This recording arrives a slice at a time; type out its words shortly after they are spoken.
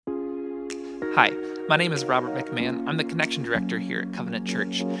Hi, my name is Robert McMahon. I'm the Connection Director here at Covenant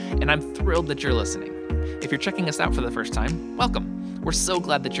Church, and I'm thrilled that you're listening. If you're checking us out for the first time, welcome. We're so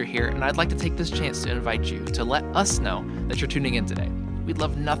glad that you're here, and I'd like to take this chance to invite you to let us know that you're tuning in today. We'd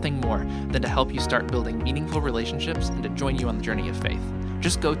love nothing more than to help you start building meaningful relationships and to join you on the journey of faith.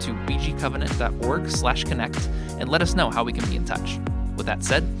 Just go to bgcovenant.org/connect and let us know how we can be in touch. With that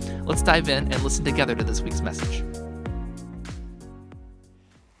said, let's dive in and listen together to this week's message.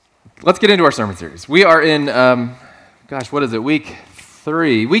 Let's get into our sermon series. We are in, what is it, week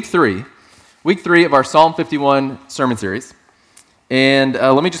three of our Psalm 51 sermon series. And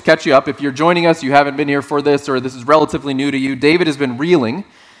let me just catch you up. If you're joining us, you haven't been here for this, or this is relatively new to you, David has been reeling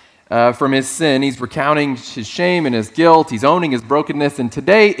from his sin. He's recounting his shame and his guilt. He's owning his brokenness. And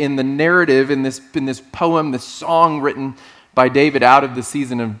today, in the narrative, in this poem, this song written by David out of the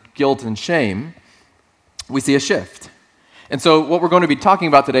season of guilt and shame, we see a shift. And so what we're going to be talking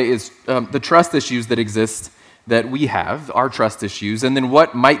about today is the trust issues that exist that we have, our trust issues, and then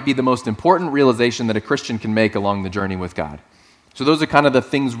what might be the most important realization that a Christian can make along the journey with God. So those are kind of the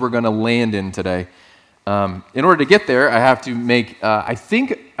things we're going to land in today. In order to get there, I have to make, I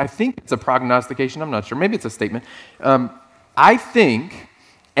think it's a prognostication, I'm not sure, maybe it's a statement. I think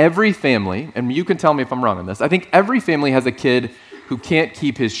every family, and you can tell me if I'm wrong on this, I think every family has a kid who can't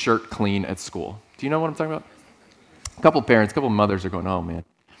keep his shirt clean at school. Do you know what I'm talking about? A couple parents, a couple mothers are going, oh man.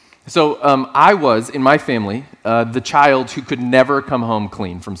 So I was, in my family, the child who could never come home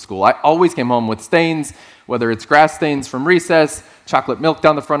clean from school. I always came home with stains, whether it's grass stains from recess, chocolate milk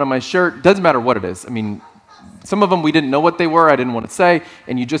down the front of my shirt, doesn't matter what it is. I mean, some of them we didn't know what they were, I didn't want to say,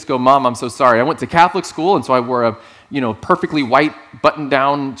 and you just go, Mom, I'm so sorry. I went to Catholic school, and so I wore a perfectly white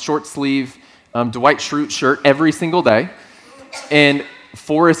button-down, short sleeve Dwight Schrute shirt every single day, and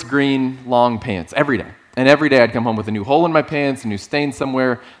forest green long pants every day. And every day I'd come home with a new hole in my pants, a new stain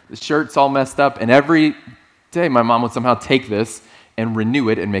somewhere, the shirt's all messed up, and every day my mom would somehow take this and renew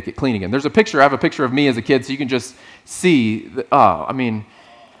it and make it clean again. I have a picture of me as a kid, so you can just see,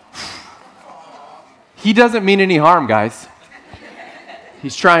 he doesn't mean any harm, guys.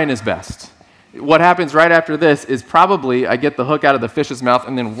 He's trying his best. What happens right after this is probably I get the hook out of the fish's mouth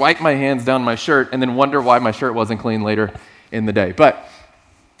and then wipe my hands down my shirt and then wonder why my shirt wasn't clean later in the day. But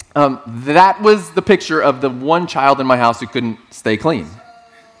that was the picture of the one child in my house who couldn't stay clean.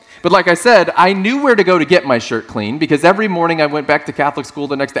 But like I said, I knew where to go to get my shirt clean because every morning I went back to Catholic school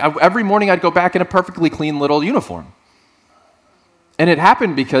the next day. Every morning I'd go back in a perfectly clean little uniform. And it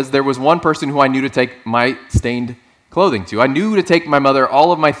happened because there was one person who I knew to take my stained clothing to. I knew to take my mother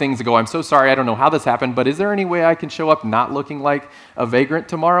all of my things to go, I'm so sorry, I don't know how this happened, but is there any way I can show up not looking like a vagrant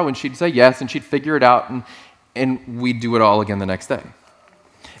tomorrow? And she'd say yes, and she'd figure it out, and we'd do it all again the next day.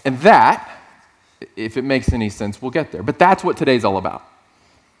 And that, if it makes any sense, we'll get there. But that's what today's all about,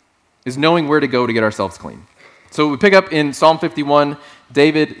 is knowing where to go to get ourselves clean. So we pick up in Psalm 51,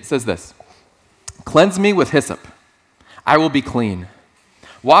 David says this, "Cleanse me with hyssop, I will be clean.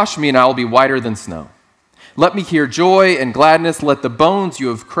 Wash me and I will be whiter than snow. Let me hear joy and gladness, let the bones you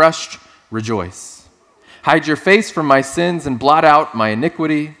have crushed rejoice. Hide your face from my sins and blot out my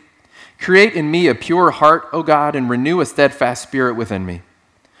iniquity. Create in me a pure heart, O God, and renew a steadfast spirit within me.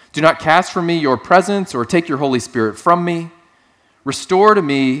 Do not cast from me your presence or take your Holy Spirit from me. Restore to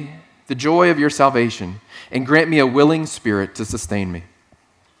me the joy of your salvation and grant me a willing spirit to sustain me."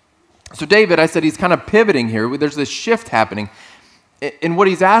 So David, I said he's kind of pivoting here. There's this shift happening. And what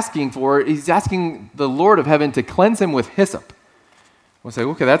he's asking for, he's asking the Lord of heaven to cleanse him with hyssop. We'll say,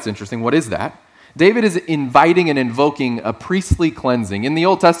 okay, that's interesting. What is that? David is inviting and invoking a priestly cleansing. In the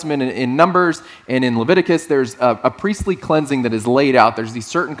Old Testament, in Numbers and in Leviticus, there's a priestly cleansing that is laid out. There's these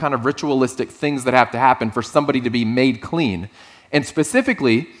certain kind of ritualistic things that have to happen for somebody to be made clean. And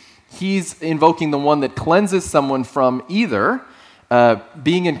specifically, he's invoking the one that cleanses someone from either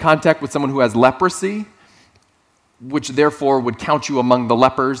being in contact with someone who has leprosy, which therefore would count you among the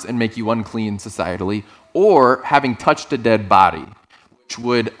lepers and make you unclean societally, or having touched a dead body, which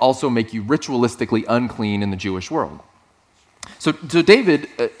would also make you ritualistically unclean in the Jewish world. So David,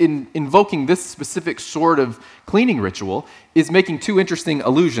 in invoking this specific sort of cleaning ritual, is making two interesting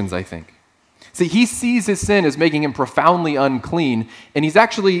allusions, I think. See, he sees his sin as making him profoundly unclean, and he's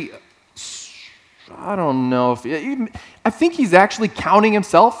actually, I think he's actually counting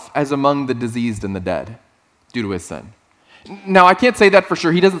himself as among the diseased and the dead due to his sin. Now, I can't say that for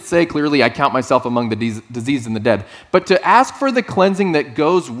sure. He doesn't say clearly, I count myself among the diseased and the dead. But to ask for the cleansing that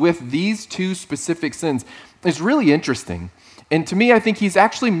goes with these two specific sins is really interesting. And to me, I think he's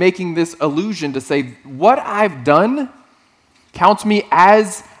actually making this allusion to say, what I've done counts me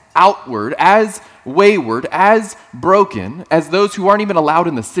as outward, as wayward, as broken as those who aren't even allowed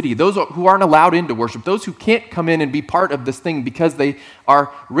in the city, those who aren't allowed into worship, those who can't come in and be part of this thing because they are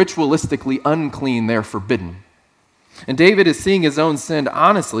ritualistically unclean, they're forbidden. And David is seeing his own sin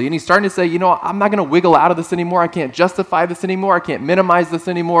honestly, and he's starting to say, I'm not going to wiggle out of this anymore. I can't justify this anymore. I can't minimize this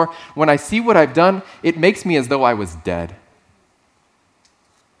anymore. When I see what I've done, it makes me as though I was dead.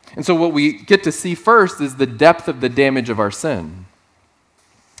 And so what we get to see first is the depth of the damage of our sin.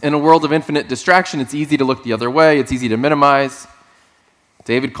 In a world of infinite distraction, it's easy to look the other way. It's easy to minimize.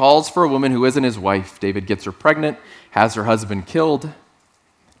 David calls for a woman who isn't his wife. David gets her pregnant, has her husband killed,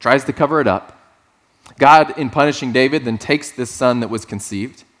 tries to cover it up. God, in punishing David, then takes this son that was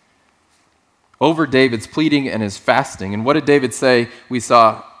conceived over David's pleading and his fasting. And what did David say? We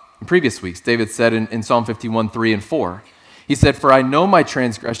saw in previous weeks. David said in Psalm 51, 3 and 4, he said, "For I know my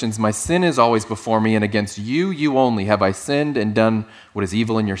transgressions, my sin is always before me, and against you, you only, have I sinned and done what is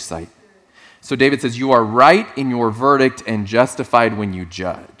evil in your sight." So David says, you are right in your verdict and justified when you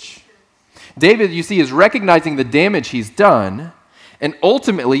judge. David, you see, is recognizing the damage he's done, and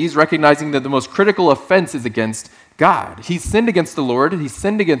ultimately he's recognizing that the most critical offense is against God. He's sinned against the Lord, he's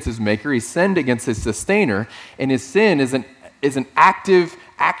sinned against his maker, he's sinned against his sustainer, and his sin is an active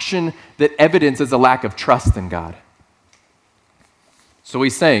action that evidences a lack of trust in God. So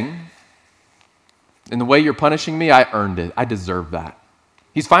he's saying, in the way you're punishing me, I earned it. I deserve that.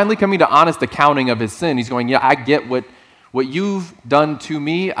 He's finally coming to honest accounting of his sin. He's going, yeah, I get what you've done to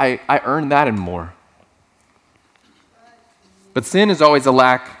me. I earned that and more. But sin is always a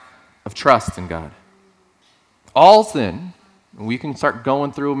lack of trust in God. All sin, we can start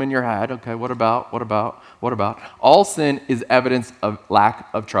going through them in your head. Okay, what about? All sin is evidence of lack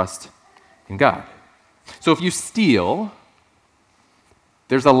of trust in God. So if you steal,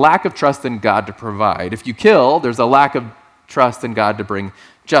 there's a lack of trust in God to provide. If you kill, there's a lack of trust in God to bring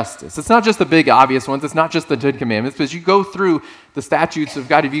justice. It's not just the big obvious ones. It's not just the Ten Commandments. But as you go through the statutes of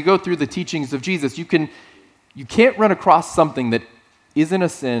God, if you go through the teachings of Jesus, you can't run across something that isn't a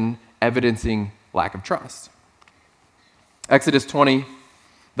sin evidencing lack of trust. Exodus 20,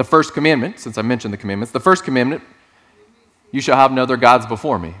 the first commandment, since I mentioned the commandments, the first commandment, you shall have no other gods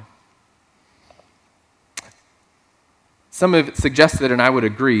before me. Some have suggested, and I would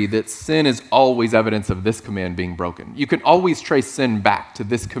agree, that sin is always evidence of this command being broken. You can always trace sin back to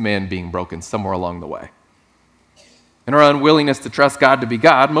this command being broken somewhere along the way. In our unwillingness to trust God to be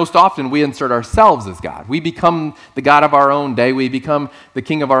God, most often we insert ourselves as God. We become the God of our own day. We become the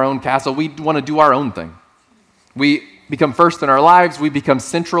king of our own castle. We want to do our own thing. We become first in our lives. We become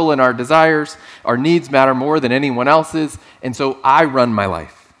central in our desires. Our needs matter more than anyone else's. And so I run my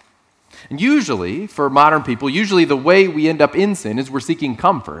life. And usually, for modern people, the way we end up in sin is we're seeking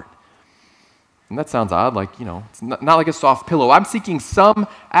comfort. And that sounds odd, it's not like a soft pillow. I'm seeking some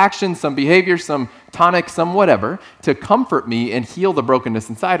action, some behavior, some tonic, some whatever, to comfort me and heal the brokenness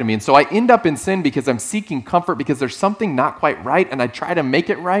inside of me. And so I end up in sin because I'm seeking comfort because there's something not quite right, and I try to make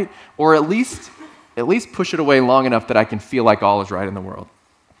it right, or at least push it away long enough that I can feel like all is right in the world.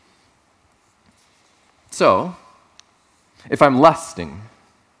 So, if I'm lusting,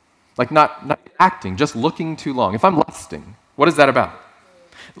 not acting, just looking too long. If I'm lusting, what is that about?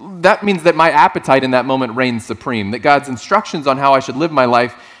 That means that my appetite in that moment reigns supreme, that God's instructions on how I should live my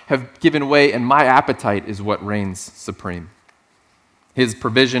life have given way, and my appetite is what reigns supreme. His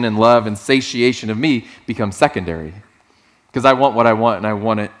provision and love and satiation of me become secondary, because I want what I want, and I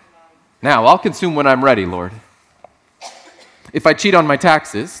want it now. I'll consume when I'm ready, Lord. If I cheat on my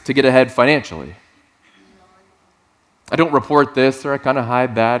taxes to get ahead financially, I don't report this, or I kind of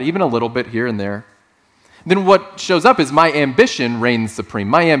hide that, even a little bit here and there, then what shows up is my ambition reigns supreme.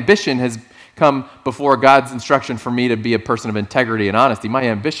 My ambition has come before God's instruction for me to be a person of integrity and honesty. My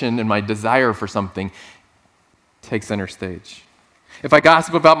ambition and my desire for something takes center stage. If I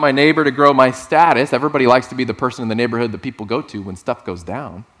gossip about my neighbor to grow my status, everybody likes to be the person in the neighborhood that people go to when stuff goes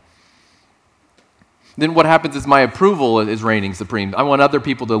down. Then what happens is my approval is reigning supreme. I want other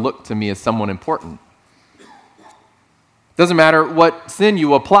people to look to me as someone important. It doesn't matter what sin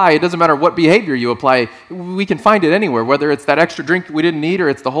you apply. It doesn't matter what behavior you apply. We can find it anywhere, whether it's that extra drink we didn't need or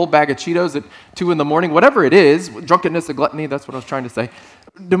it's the whole bag of Cheetos at 2 a.m, whatever it is, drunkenness and gluttony, that's what I was trying to say.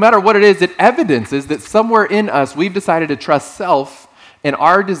 No matter what it is, it evidences that somewhere in us we've decided to trust self and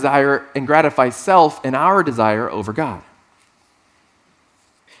our desire and gratify self and our desire over God.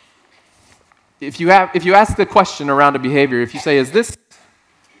 If you ask the question around a behavior, if you say, is this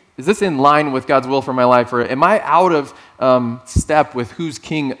in line with God's will for my life, or am I out of step with who's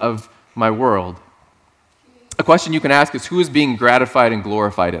king of my world? A question you can ask is, who is being gratified and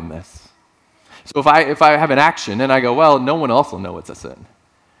glorified in this? So if I have an action and I go, well, no one else will know it's a sin.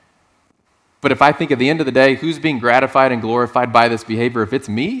 But if I think at the end of the day, who's being gratified and glorified by this behavior? If it's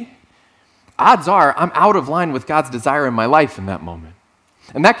me, odds are I'm out of line with God's desire in my life in that moment.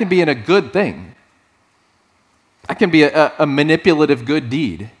 And that can be in a good thing. That can be a manipulative good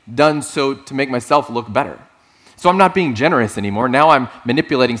deed done so to make myself look better. So I'm not being generous anymore. Now I'm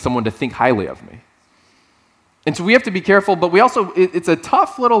manipulating someone to think highly of me. And so we have to be careful, but we also, it's a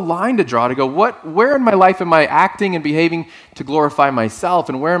tough little line to draw to go, where in my life am I acting and behaving to glorify myself,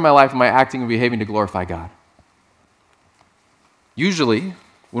 and where in my life am I acting and behaving to glorify God? Usually,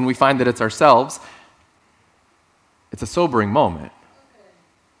 when we find that it's ourselves, it's a sobering moment.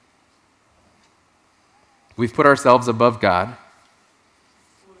 We've put ourselves above God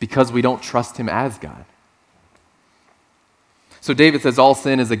because we don't trust him as God. So David says all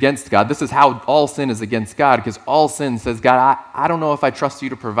sin is against God. This is how all sin is against God, because all sin says, God, I don't know if I trust you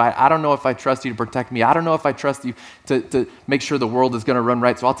to provide. I don't know if I trust you to protect me. I don't know if I trust you to make sure the world is going to run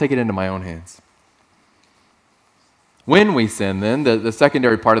right, so I'll take it into my own hands. When we sin, then, the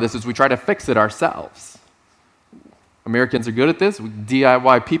secondary part of this is we try to fix it ourselves. Americans are good at this. We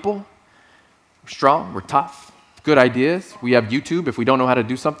DIY people. We're strong. We're tough. Good ideas. We have YouTube. If we don't know how to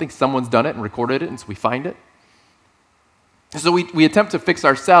do something, someone's done it and recorded it, and so we find it. So we attempt to fix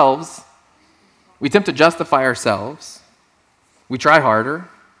ourselves. We attempt to justify ourselves. We try harder.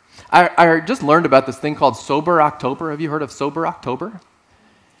 I just learned about this thing called Sober October. Have you heard of Sober October?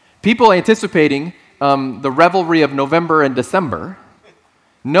 People anticipating the revelry of November and December,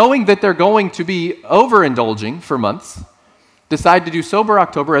 knowing that they're going to be overindulging for months, decide to do Sober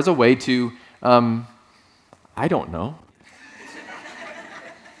October as a way to, I don't know,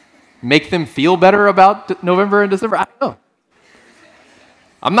 make them feel better about November and December. I don't know.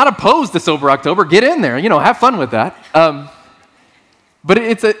 I'm not opposed to Sober October. Get in there, have fun with that. But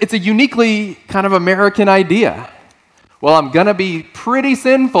it's a uniquely kind of American idea. Well, I'm going to be pretty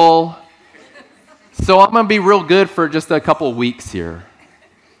sinful, so I'm going to be real good for just a couple weeks here.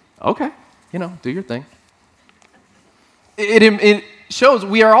 Okay, do your thing. It shows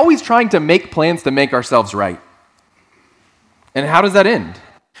we are always trying to make plans to make ourselves right. And how does that end?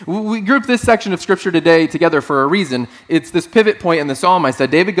 We grouped this section of Scripture today together for a reason. It's this pivot point in the Psalm. I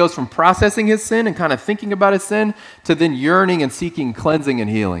said David goes from processing his sin and kind of thinking about his sin to then yearning and seeking cleansing and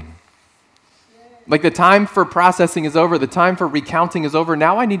healing. Like the time for processing is over, the time for recounting is over.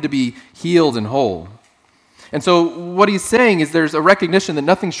 Now I need to be healed and whole. And so what he's saying is there's a recognition that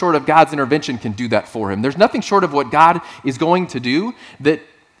nothing short of God's intervention can do that for him. There's nothing short of what God is going to do that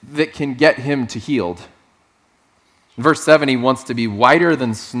can get him to healed. In verse 7, he wants to be whiter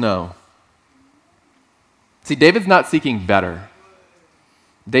than snow. See, David's not seeking better.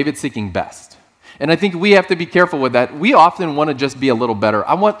 David's seeking best. And I think we have to be careful with that. We often want to just be a little better.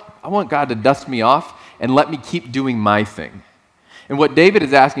 I want God to dust me off and let me keep doing my thing. And what David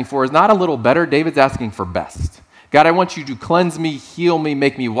is asking for is not a little better. David's asking for best. God, I want you to cleanse me, heal me,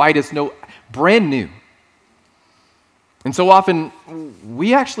 make me white as snow, brand new. And so often,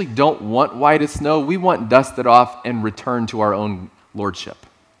 we actually don't want white as snow. We want dusted off and return to our own lordship.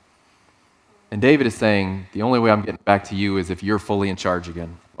 And David is saying, the only way I'm getting back to you is if you're fully in charge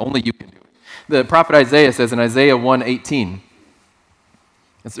again. Only you can do it. The prophet Isaiah says in Isaiah 1:18,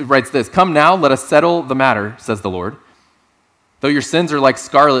 it writes this, "Come now, let us settle the matter, says the Lord. Though your sins are like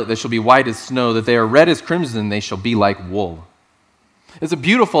scarlet, they shall be white as snow. That they are red as crimson, they shall be like wool." It's a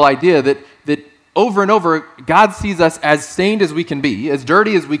beautiful idea that over and over, God sees us as stained as we can be, as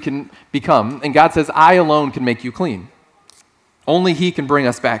dirty as we can become, and God says, I alone can make you clean. Only he can bring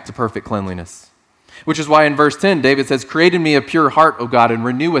us back to perfect cleanliness. Which is why in verse 10, David says, "Create in me a pure heart, O God, and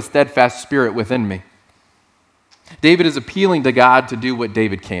renew a steadfast spirit within me." David is appealing to God to do what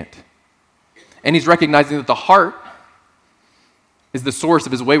David can't. And he's recognizing that the heart is the source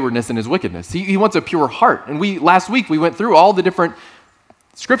of his waywardness and his wickedness. He wants a pure heart. And last week we went through all the different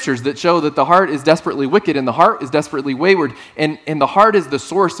scriptures that show that the heart is desperately wicked and the heart is desperately wayward, and the heart is the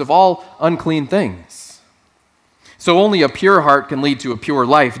source of all unclean things. So only a pure heart can lead to a pure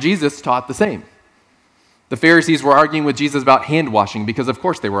life. Jesus taught the same. The Pharisees were arguing with Jesus about hand washing because, of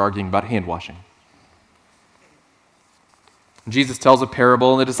course, they were arguing about hand washing. Jesus tells a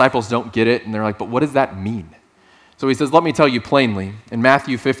parable and the disciples don't get it, and they're like, but what does that mean? So he says, let me tell you plainly. In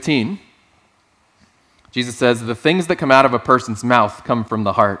Matthew 15, Jesus says, the things that come out of a person's mouth come from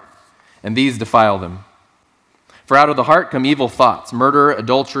the heart, and these defile them. For out of the heart come evil thoughts, murder,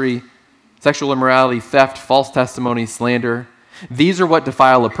 adultery, sexual immorality, theft, false testimony, slander. These are what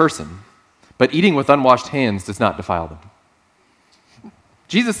defile a person, but eating with unwashed hands does not defile them.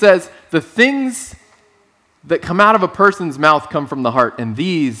 Jesus says, the things that come out of a person's mouth come from the heart, and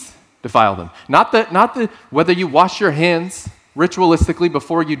these defile them. Not the whether you wash your hands ritualistically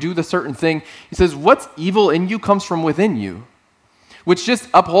before you do the certain thing. He says, what's evil in you comes from within you, which just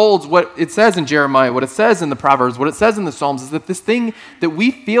upholds what it says in Jeremiah, what it says in the Proverbs, what it says in the Psalms, is that this thing that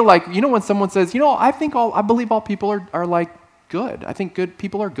we feel like, when someone says, I believe all people are like good. I think good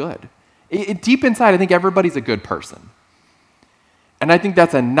people are good. Deep inside, I think everybody's a good person. And I think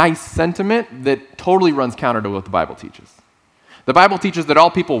that's a nice sentiment that totally runs counter to what the Bible teaches. The Bible teaches that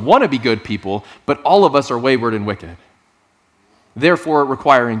all people want to be good people, but all of us are wayward and wicked, therefore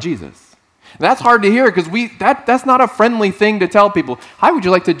requiring Jesus. And that's hard to hear because that's not a friendly thing to tell people. Hi, would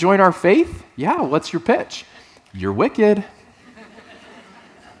you like to join our faith? Yeah, what's your pitch? You're wicked.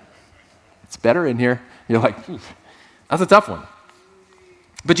 It's better in here. You're like, that's a tough one.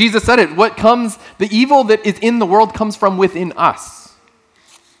 But Jesus said it. The evil that is in the world comes from within us.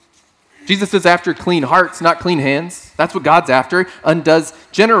 Jesus is after clean hearts, not clean hands. That's what God's after. Undoes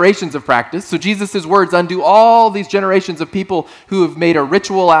generations of practice. So Jesus' words undo all these generations of people who have made a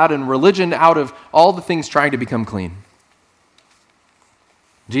ritual out and religion out of all the things trying to become clean.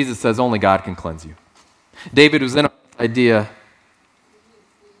 Jesus says only God can cleanse you. David was in on this idea,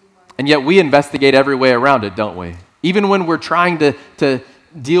 and yet we investigate every way around it, don't we? Even when we're trying to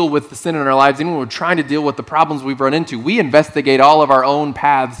deal with the sin in our lives, even when we're trying to deal with the problems we've run into, we investigate all of our own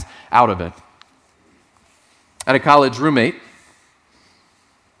paths out of it. I had a college roommate.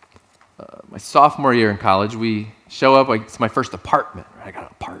 My sophomore year in college, we show up, it's my first apartment. I got an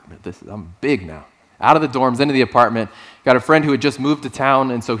apartment. I'm big now. Out of the dorms, into the apartment. Got a friend who had just moved to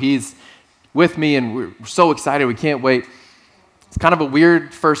town, and so he's with me, and we're so excited. We can't wait. It's kind of a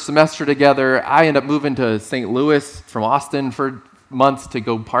weird first semester together. I end up moving to St. Louis from Austin for months to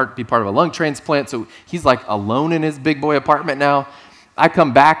go be part of a lung transplant, so he's like alone in his big boy apartment now. I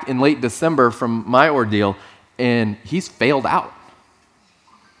come back in late December from my ordeal, and he's failed out.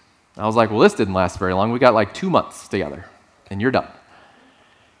 I was like, well, this didn't last very long. We got like 2 months together, and you're done.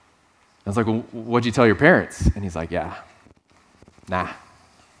 I was like, well, what'd you tell your parents? And he's like, yeah, nah,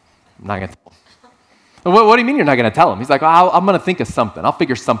 I'm not going to tell them. What do you mean you're not going to tell them? He's like, I'm going to think of something. I'll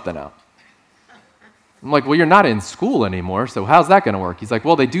figure something out. I'm like, well, you're not in school anymore, so how's that going to work? He's like,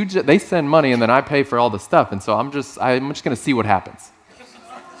 well, they send money, and then I pay for all the stuff, and so I'm just going to see what happens.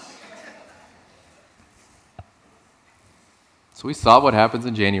 So we saw what happens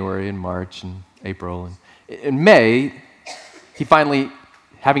in January and March and April. And in May, he finally,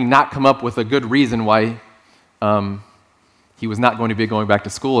 having not come up with a good reason why he was not going to be going back to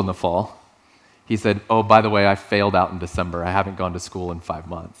school in the fall, he said, oh, by the way, I failed out in December. I haven't gone to school in 5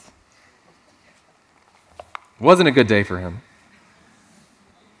 months. It wasn't a good day for him.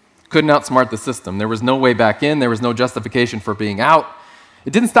 Couldn't outsmart the system. There was no way back in. There was no justification for being out.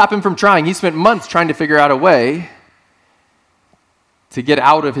 It didn't stop him from trying. He spent months trying to figure out a way to get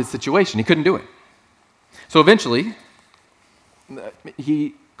out of his situation. He couldn't do it. So eventually,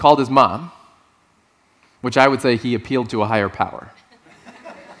 he called his mom, which I would say he appealed to a higher power.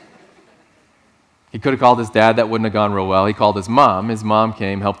 He could have called his dad. That wouldn't have gone real well. He called his mom. His mom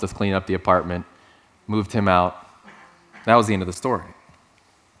came, helped us clean up the apartment, moved him out. That was the end of the story.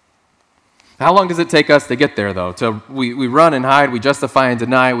 How long does it take us to get there, though? We run and hide, we justify and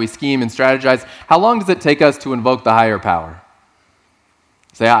deny, we scheme and strategize. How long does it take us to invoke the higher power?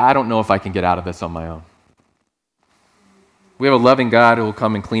 Say, I don't know if I can get out of this on my own. We have a loving God who will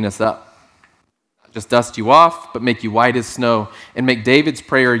come and clean us up. Not just dust you off, but make you white as snow, and make David's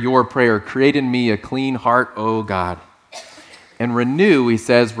prayer your prayer. Create in me a clean heart, O God. And renew, he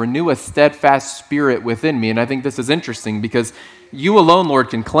says, renew a steadfast spirit within me. And I think this is interesting because you alone, Lord,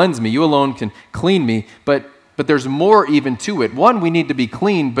 can cleanse me. You alone can clean me. But there's more even to it. One, we need to be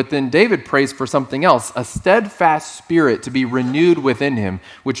clean, but then David prays for something else, a steadfast spirit to be renewed within him,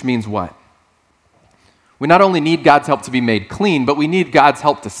 which means what? We not only need God's help to be made clean, but we need God's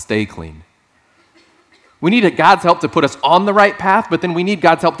help to stay clean. We need God's help to put us on the right path, but then we need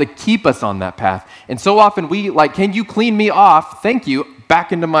God's help to keep us on that path. And so often we can you clean me off? Thank you.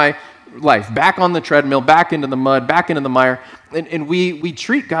 Back into my life, back on the treadmill, back into the mud, back into the mire. And we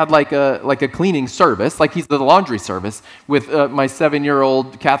treat God like a cleaning service, like he's the laundry service with my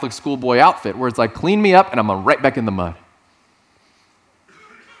 7-year-old Catholic schoolboy outfit, where it's like, clean me up and I'm right back in the mud.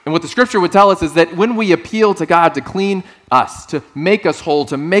 And what the scripture would tell us is that when we appeal to God to clean us, to make us whole,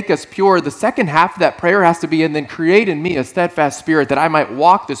 to make us pure, the second half of that prayer has to be, and then create in me a steadfast spirit that I might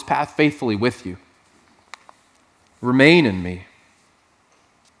walk this path faithfully with you. Remain in me.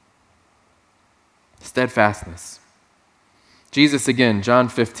 Steadfastness. Jesus again, John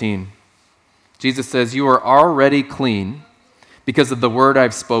 15. Jesus says, you are already clean because of the word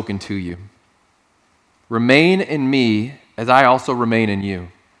I've spoken to you. Remain in me as I also remain in you.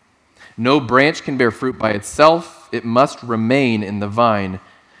 No branch can bear fruit by itself. It must remain in the vine.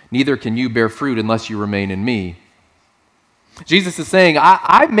 Neither can you bear fruit unless you remain in me. Jesus is saying,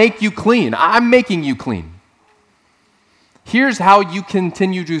 I make you clean. I'm making you clean. Here's how you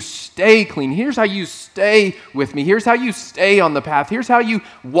continue to stay clean. Here's how you stay with me. Here's how you stay on the path. Here's how you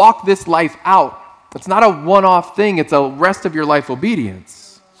walk this life out. It's not a one-off thing. It's a rest of your life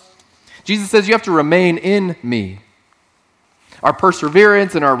obedience. Jesus says you have to remain in me. Our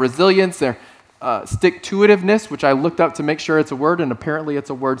perseverance and our resilience, their stick-to-itiveness, which I looked up to make sure it's a word, and apparently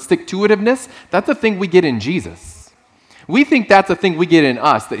it's a word. Stick-to-itiveness, that's a thing we get in Jesus. We think that's a thing we get in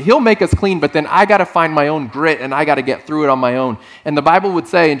us, that he'll make us clean, but then I got to find my own grit and I got to get through it on my own. And the Bible would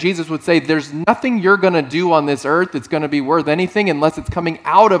say, and Jesus would say, there's nothing you're going to do on this earth that's going to be worth anything unless it's coming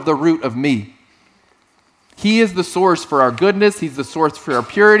out of the root of me. He is the source for our goodness. He's the source for our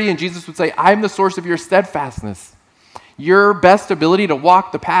purity. And Jesus would say, I'm the source of your steadfastness. Your best ability to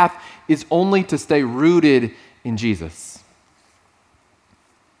walk the path is only to stay rooted in Jesus.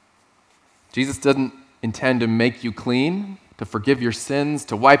 Jesus doesn't intend to make you clean, to forgive your sins,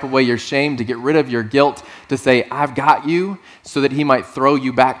 to wipe away your shame, to get rid of your guilt, to say, I've got you, so that he might throw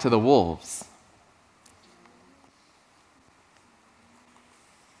you back to the wolves.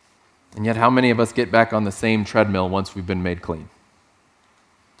 And yet, how many of us get back on the same treadmill once we've been made clean?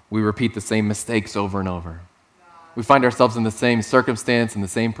 We repeat the same mistakes over and over. We find ourselves in the same circumstance, in the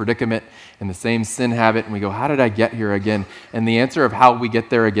same predicament, in the same sin habit, and we go, how did I get here again? And the answer of how we get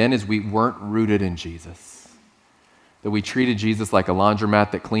there again is we weren't rooted in Jesus. That we treated Jesus like a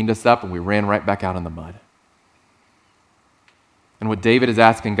laundromat that cleaned us up, and we ran right back out in the mud. And what David is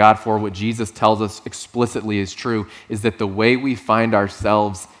asking God for, what Jesus tells us explicitly is true, is that the way we find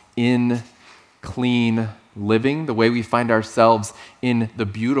ourselves in clean living, the way we find ourselves in the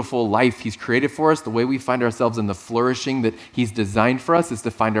beautiful life he's created for us, the way we find ourselves in the flourishing that he's designed for us is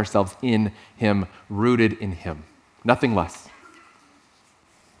to find ourselves in him, rooted in him. Nothing less.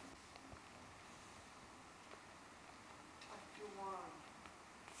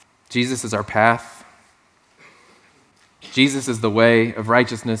 Jesus is our path. Jesus is the way of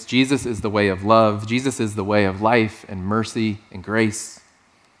righteousness. Jesus is the way of love. Jesus is the way of life and mercy and grace.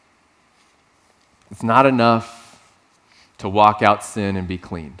 It's not enough to walk out sin and be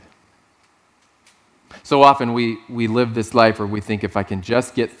cleaned. So often we live this life where we think, if I can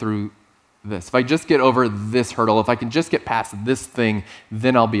just get through this, if I just get over this hurdle, if I can just get past this thing,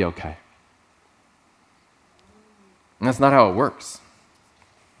 then I'll be okay. And that's not how it works.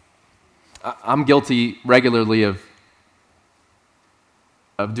 I'm guilty regularly of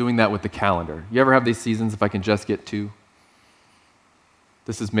doing that with the calendar. You ever have these seasons, if I can just get to?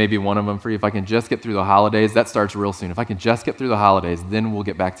 This is maybe one of them for you. If I can just get through the holidays, that starts real soon. If I can just get through the holidays, then we'll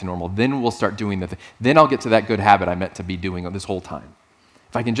get back to normal. Then we'll start doing the thing. Then I'll get to that good habit I meant to be doing this whole time.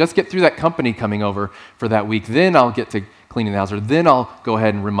 If I can just get through that company coming over for that week, then I'll get to cleaning the house, or then I'll go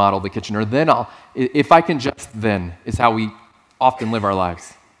ahead and remodel the kitchen, or if I can just, then is how we often live our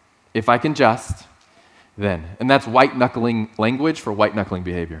lives. If I can just, then. And that's white-knuckling language for white-knuckling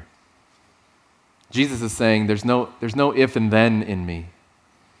behavior. Jesus is saying there's no if and then in me.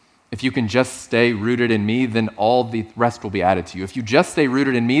 If you can just stay rooted in me, then all the rest will be added to you. If you just stay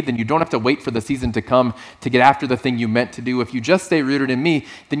rooted in me, then you don't have to wait for the season to come to get after the thing you meant to do. If you just stay rooted in me,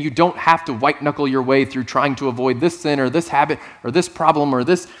 then you don't have to white-knuckle your way through trying to avoid this sin or this habit or this problem or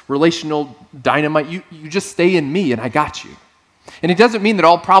this relational dynamite. You just stay in me, and I got you. And it doesn't mean that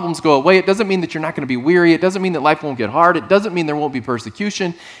all problems go away. It doesn't mean that you're not going to be weary. It doesn't mean that life won't get hard. It doesn't mean there won't be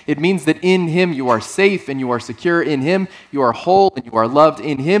persecution. It means that in him you are safe and you are secure. In him you are whole and you are loved.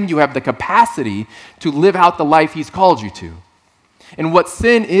 In him you have the capacity to live out the life he's called you to. And what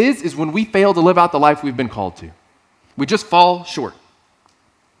sin is when we fail to live out the life we've been called to. We just fall short.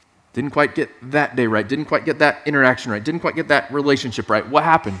 Didn't quite get that day right. Didn't quite get that interaction right. Didn't quite get that relationship right. What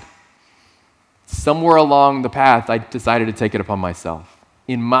happened? Somewhere along the path, I decided to take it upon myself.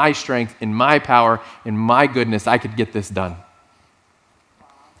 In my strength, in my power, in my goodness, I could get this done.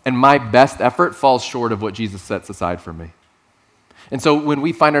 And my best effort falls short of what Jesus sets aside for me. And so when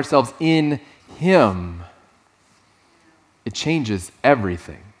we find ourselves in him, it changes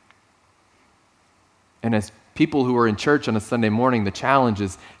everything. And as people who are in church on a Sunday morning, the challenge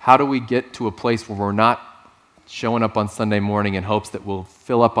is, how do we get to a place where we're not showing up on Sunday morning in hopes that we'll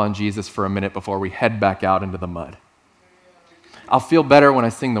fill up on Jesus for a minute before we head back out into the mud? I'll feel better when I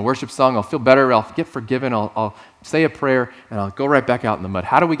sing the worship song. I'll feel better. I'll get forgiven. I'll say a prayer, and I'll go right back out in the mud.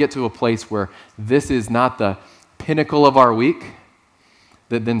 How do we get to a place where this is not the pinnacle of our week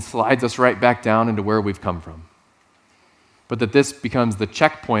that then slides us right back down into where we've come from, but that this becomes the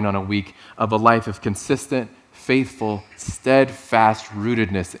checkpoint on a week of a life of consistent, faithful, steadfast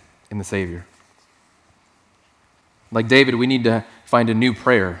rootedness in the Savior. Like David, we need to find a new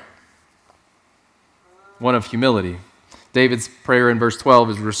prayer, one of humility. David's prayer in verse 12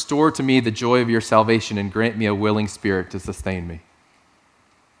 is, "Restore to me the joy of your salvation and grant me a willing spirit to sustain me."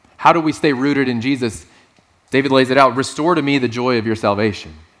 How do we stay rooted in Jesus? David lays it out, "Restore to me the joy of your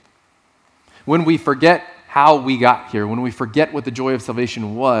salvation." When we forget how we got here, when we forget what the joy of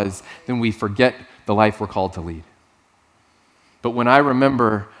salvation was, then we forget the life we're called to lead. But when I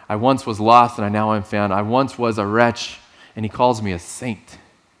remember I once was lost and now I'm found, I once was a wretch and he calls me a saint.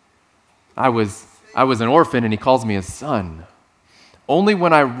 I was an orphan and he calls me a son. Only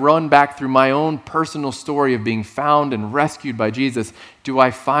when I run back through my own personal story of being found and rescued by Jesus do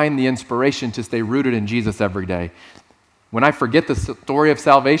I find the inspiration to stay rooted in Jesus every day. When I forget the story of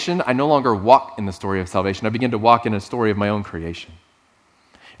salvation, I no longer walk in the story of salvation. I begin to walk in a story of my own creation.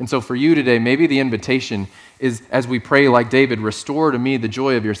 And so for you today, maybe the invitation is, as we pray like David, "Restore to me the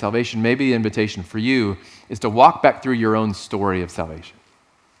joy of your salvation," maybe the invitation for you is to walk back through your own story of salvation.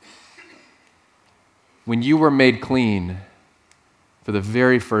 When you were made clean for the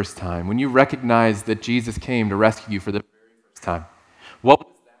very first time, when you recognized that Jesus came to rescue you for the very first time, what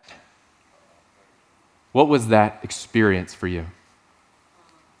was that experience for you?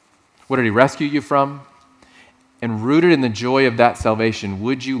 What did he rescue you from? And rooted in the joy of that salvation,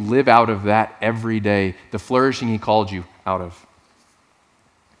 would you live out of that every day, the flourishing he called you out of?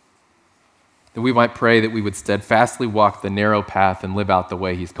 That we might pray that we would steadfastly walk the narrow path and live out the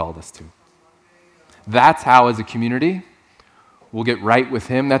way he's called us to. That's how, as a community, we'll get right with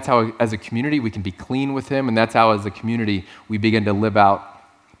him. That's how, as a community, we can be clean with him. And that's how, as a community, we begin to live out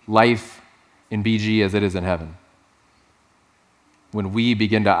life in BG as it is in heaven. When we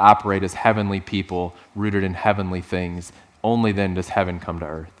begin to operate as heavenly people rooted in heavenly things, only then does heaven come to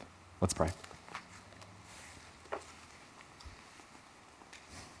earth. Let's pray.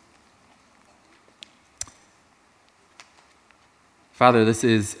 Father, this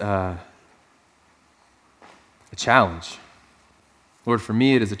is a challenge. Lord, for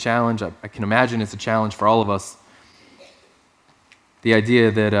me it is a challenge. I can imagine it's a challenge for all of us. The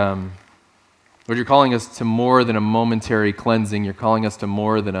idea that, Lord, you're calling us to more than a momentary cleansing. You're calling us to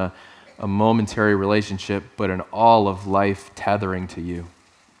more than a momentary relationship, but an all of life tethering to you.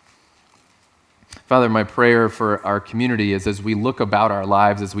 Father, my prayer for our community is as we look about our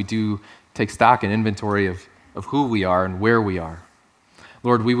lives, as we do take stock and inventory of who we are and where we are,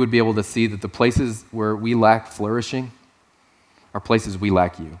 Lord, we would be able to see that the places where we lack flourishing are places we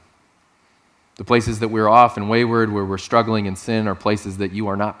lack you. The places that we're off and wayward, where we're struggling in sin, are places that you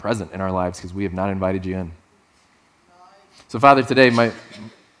are not present in our lives because we have not invited you in. So, Father, today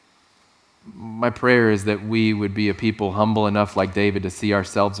my prayer is that we would be a people humble enough like David to see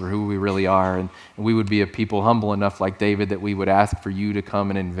ourselves for who we really are, and we would be a people humble enough like David that we would ask for you to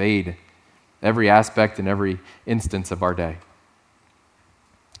come and invade every aspect and every instance of our day.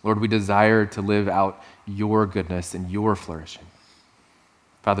 Lord, we desire to live out your goodness and your flourishing.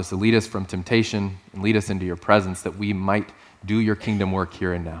 Father, so lead us from temptation and lead us into your presence that we might do your kingdom work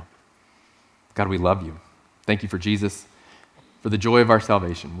here and now. God, we love you. Thank you for Jesus, for the joy of our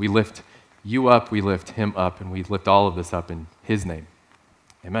salvation. We lift you up, we lift him up, and we lift all of this up in his name.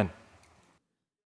 Amen.